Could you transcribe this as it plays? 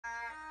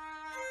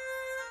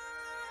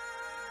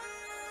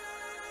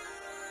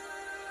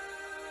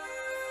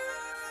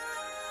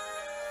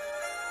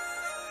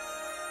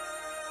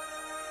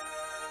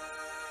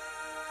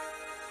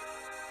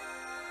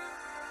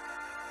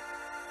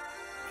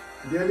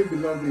Dearly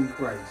beloved in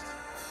Christ,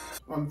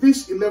 on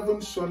this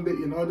 11th Sunday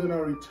in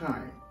Ordinary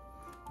Time,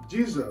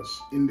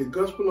 Jesus in the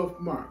Gospel of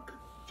Mark,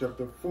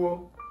 chapter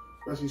 4,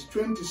 verses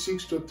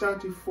 26 to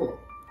 34,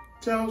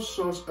 tells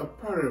us a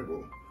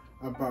parable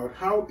about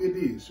how it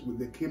is with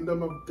the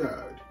kingdom of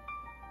God,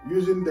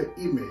 using the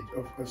image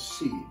of a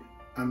seed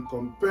and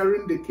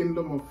comparing the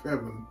kingdom of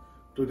heaven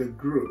to the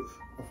growth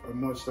of a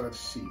mustard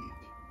seed.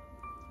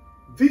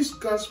 This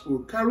gospel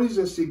carries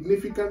a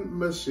significant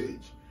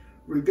message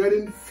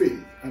regarding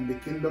faith and the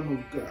kingdom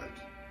of God.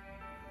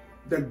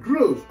 The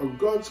growth of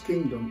God's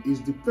kingdom is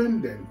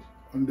dependent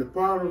on the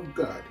power of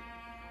God,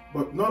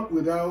 but not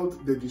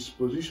without the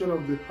disposition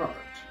of the heart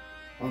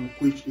on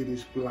which it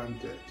is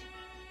planted.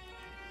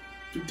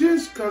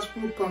 Today's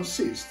gospel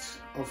consists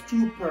of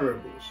two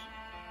parables,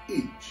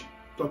 each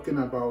talking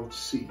about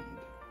seed.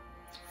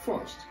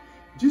 First,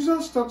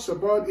 Jesus talks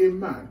about a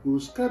man who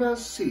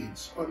scatters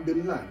seeds on the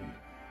land,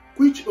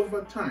 which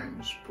over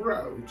time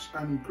sprouts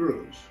and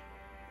grows.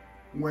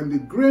 When the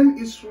grain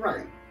is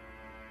ripe,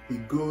 he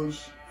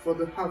goes for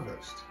the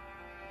harvest.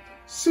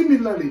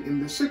 Similarly,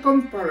 in the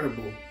second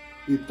parable,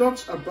 he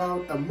talks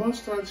about a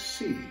mustard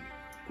seed,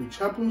 which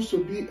happens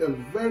to be a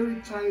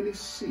very tiny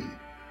seed,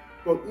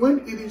 but when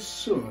it is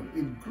sown,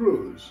 it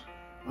grows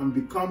and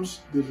becomes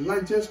the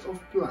largest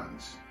of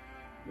plants,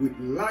 with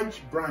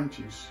large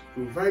branches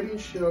providing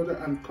shelter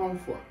and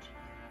comfort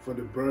for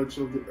the birds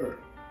of the earth.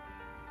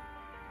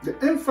 The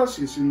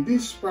emphasis in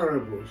these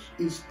parables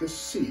is the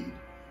seed,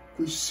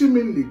 which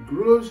seemingly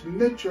grows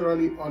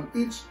naturally on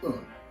its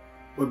own,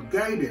 but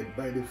guided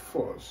by the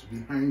force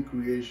behind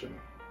creation.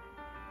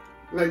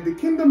 Like the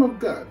kingdom of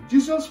God,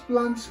 Jesus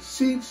plants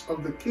seeds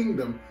of the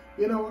kingdom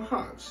in our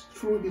hearts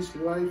through his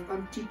life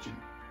and teaching.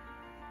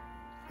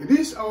 It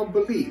is our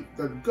belief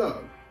that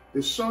God,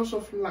 the source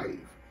of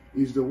life,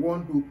 is the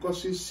one who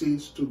causes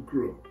seeds to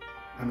grow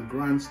and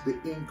grants the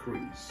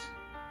increase.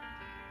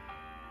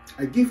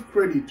 I give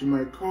credit to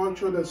my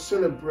culture that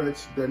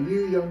celebrates the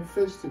New Yam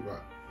Festival,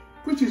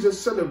 which is a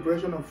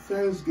celebration of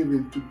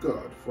thanksgiving to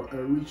God for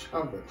a rich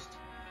harvest,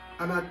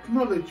 an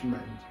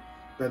acknowledgement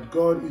that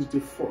God is the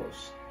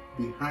force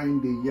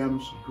behind the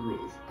yam's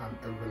growth and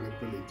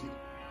availability.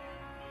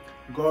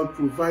 God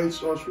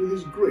provides us with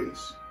his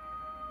grace,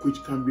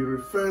 which can be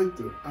referred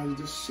to as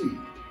the seed.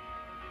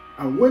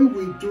 And when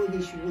we do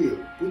his will,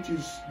 which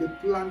is the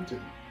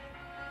planting,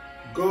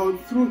 God,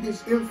 through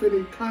his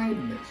infinite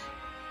kindness,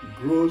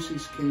 grows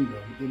his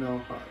kingdom in our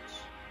hearts.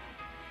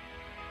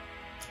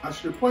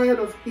 As required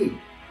of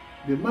him,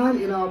 the man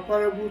in our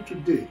parable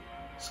today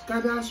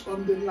scatters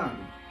on the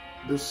land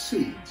the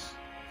seeds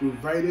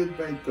provided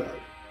by God.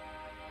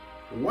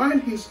 While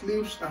he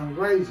sleeps and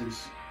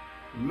rises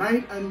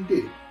night and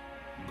day,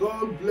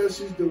 God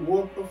blesses the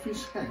work of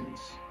his hands,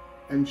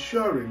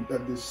 ensuring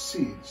that the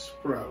seed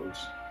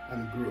sprouts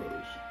and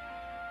grows.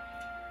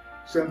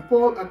 St.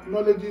 Paul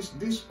acknowledges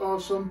this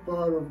awesome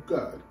power of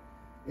God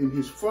in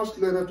his first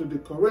letter to the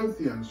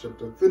Corinthians,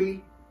 chapter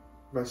 3,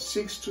 verse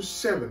 6 to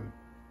 7,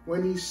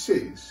 when he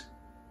says,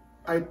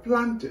 I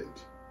planted,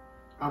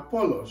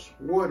 Apollos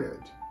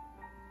watered,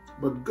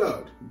 but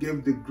God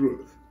gave the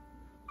growth.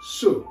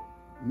 So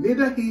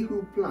neither he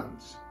who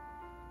plants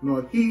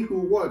nor he who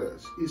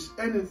waters is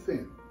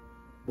anything,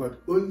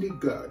 but only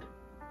God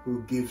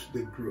who gives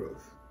the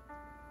growth.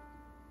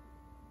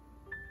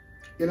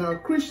 In our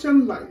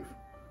Christian life,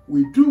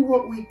 we do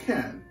what we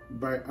can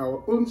by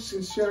our own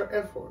sincere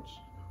efforts,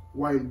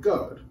 while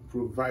God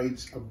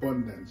provides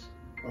abundance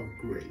of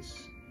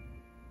grace.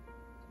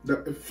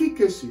 The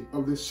efficacy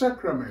of the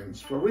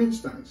sacraments, for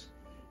instance,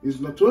 is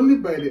not only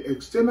by the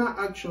external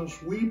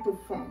actions we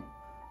perform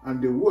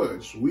and the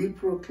words we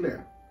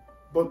proclaim,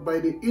 but by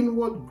the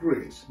inward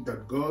grace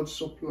that God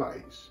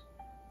supplies.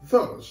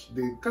 Thus,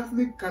 the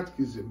Catholic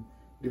Catechism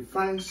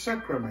defines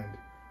sacrament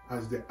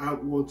as the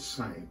outward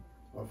sign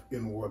of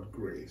inward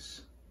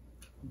grace.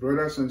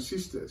 Brothers and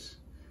sisters,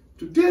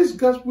 today's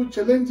gospel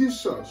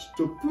challenges us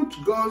to put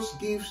God's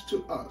gifts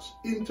to us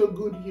into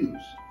good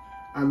use,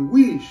 and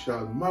we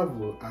shall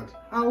marvel at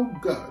how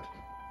God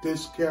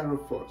takes care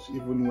of us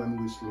even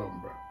when we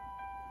slumber.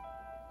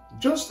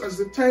 Just as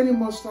the tiny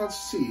mustard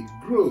seed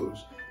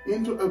grows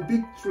into a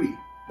big tree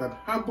that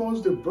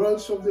harbors the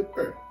birds of the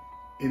earth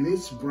in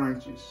its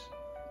branches,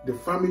 the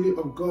family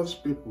of God's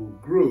people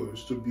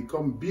grows to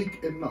become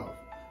big enough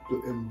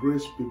to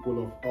embrace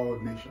people of all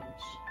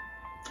nations.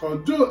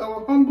 Although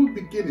our humble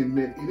beginning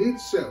may in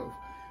itself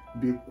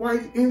be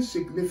quite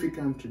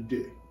insignificant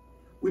today,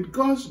 with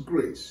God's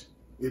grace,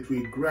 it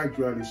will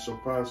gradually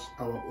surpass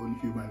our own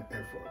human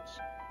efforts.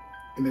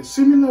 In a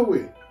similar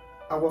way,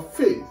 our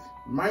faith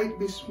might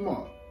be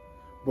small,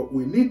 but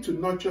we need to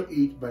nurture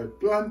it by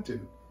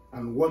planting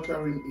and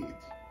watering it,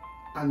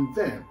 and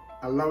then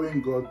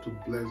allowing God to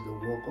bless the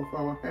work of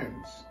our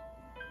hands.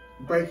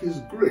 By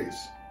his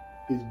grace,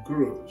 it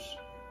grows,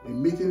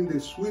 emitting the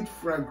sweet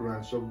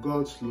fragrance of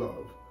God's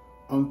love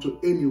unto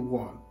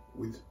anyone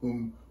with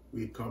whom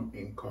we come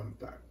in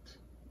contact.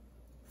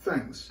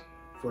 Thanks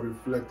for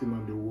reflecting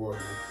on the word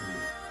with me.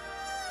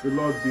 The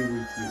Lord be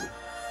with you,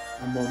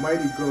 and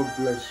Almighty God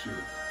bless you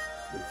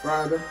the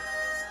Father,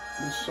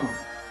 the Son,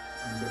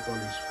 and the Holy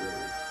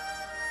Spirit.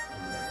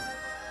 Amen.